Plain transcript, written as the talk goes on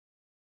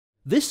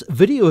This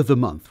video of the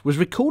month was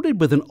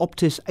recorded with an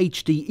Optis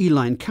HD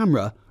E-Line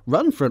camera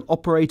run for an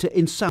operator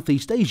in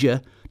Southeast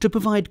Asia to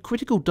provide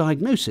critical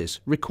diagnosis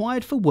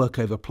required for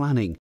workover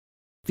planning.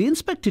 The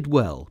inspected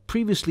well,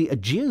 previously a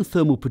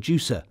geothermal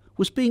producer,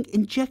 was being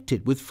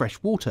injected with fresh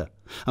water,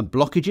 and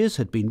blockages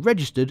had been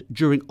registered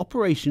during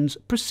operations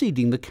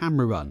preceding the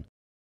camera run.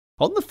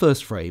 On the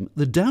first frame,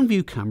 the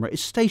down-view camera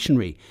is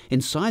stationary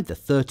inside the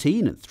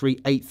 13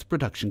 3/8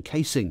 production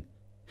casing.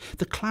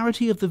 The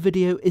clarity of the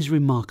video is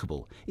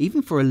remarkable,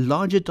 even for a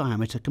larger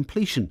diameter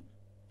completion.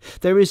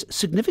 There is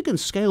significant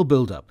scale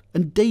build-up,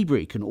 and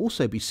debris can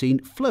also be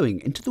seen flowing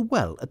into the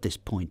well at this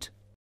point.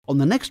 On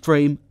the next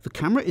frame, the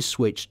camera is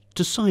switched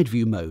to side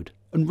view mode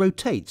and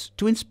rotates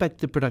to inspect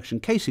the production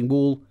casing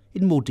wall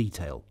in more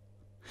detail.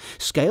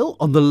 Scale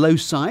on the low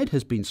side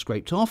has been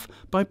scraped off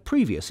by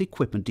previous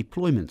equipment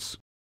deployments.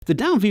 The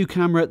down-view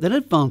camera then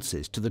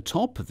advances to the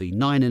top of the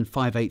 9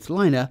 5/8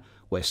 liner,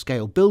 where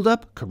scale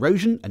build-up,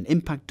 corrosion and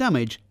impact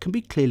damage can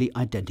be clearly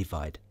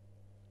identified.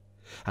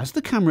 As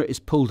the camera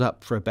is pulled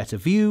up for a better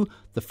view,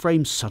 the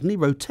frame suddenly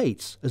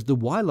rotates as the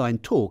Y-line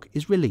torque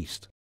is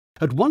released.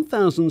 At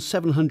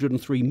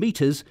 1,703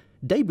 metres,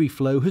 debris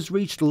flow has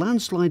reached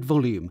landslide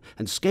volume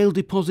and scale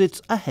deposits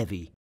are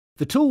heavy.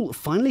 The tool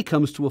finally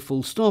comes to a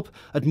full stop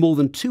at more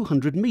than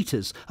 200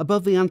 metres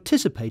above the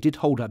anticipated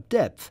hold-up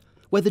depth,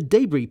 where the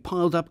debris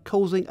piled up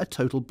causing a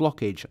total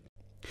blockage.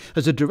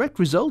 As a direct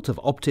result of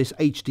Optis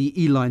HD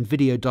E-Line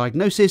video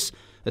diagnosis,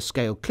 a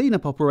scale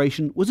cleanup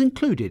operation was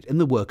included in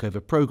the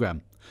workover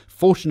programme.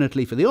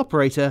 Fortunately for the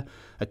operator,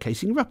 a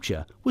casing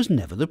rupture was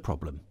never the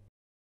problem.